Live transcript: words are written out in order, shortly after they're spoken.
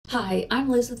Hi, I'm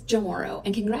Liz with GemOro,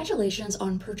 and congratulations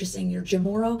on purchasing your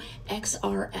GemOro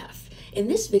XRF. In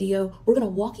this video, we're going to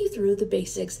walk you through the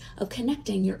basics of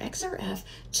connecting your XRF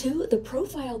to the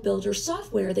profile builder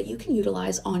software that you can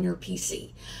utilize on your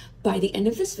PC. By the end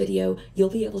of this video, you'll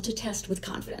be able to test with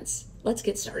confidence. Let's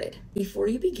get started. Before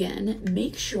you begin,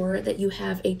 make sure that you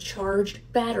have a charged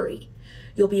battery.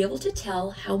 You'll be able to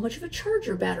tell how much of a charge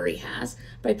your battery has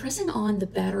by pressing on the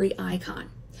battery icon.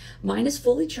 Mine is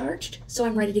fully charged, so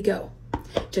I'm ready to go.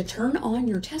 To turn on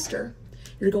your tester,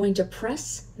 you're going to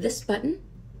press this button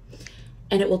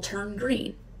and it will turn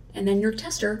green, and then your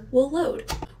tester will load.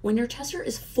 When your tester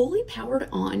is fully powered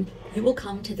on, you will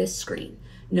come to this screen.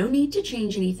 No need to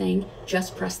change anything,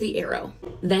 just press the arrow.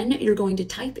 Then you're going to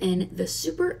type in the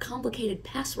super complicated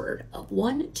password of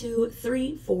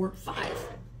 12345.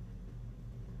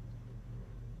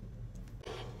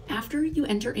 After you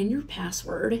enter in your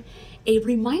password, a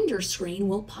reminder screen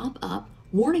will pop up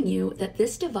warning you that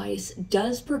this device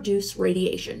does produce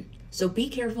radiation. So be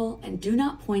careful and do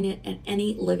not point it at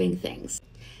any living things.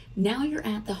 Now you're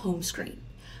at the home screen.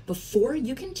 Before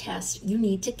you can test, you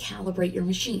need to calibrate your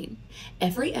machine.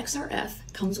 Every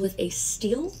XRF comes with a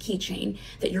steel keychain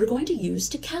that you're going to use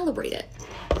to calibrate it.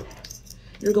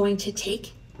 You're going to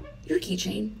take your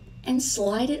keychain and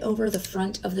slide it over the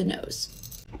front of the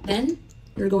nose. Then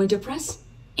you're going to press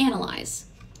Analyze.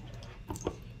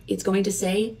 It's going to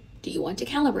say, do you want to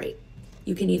calibrate?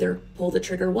 You can either pull the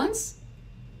trigger once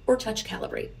or touch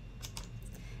Calibrate.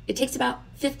 It takes about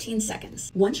 15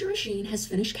 seconds. Once your machine has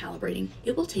finished calibrating,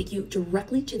 it will take you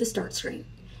directly to the start screen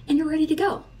and you're ready to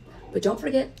go. But don't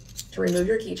forget to remove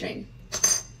your keychain.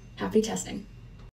 Happy testing.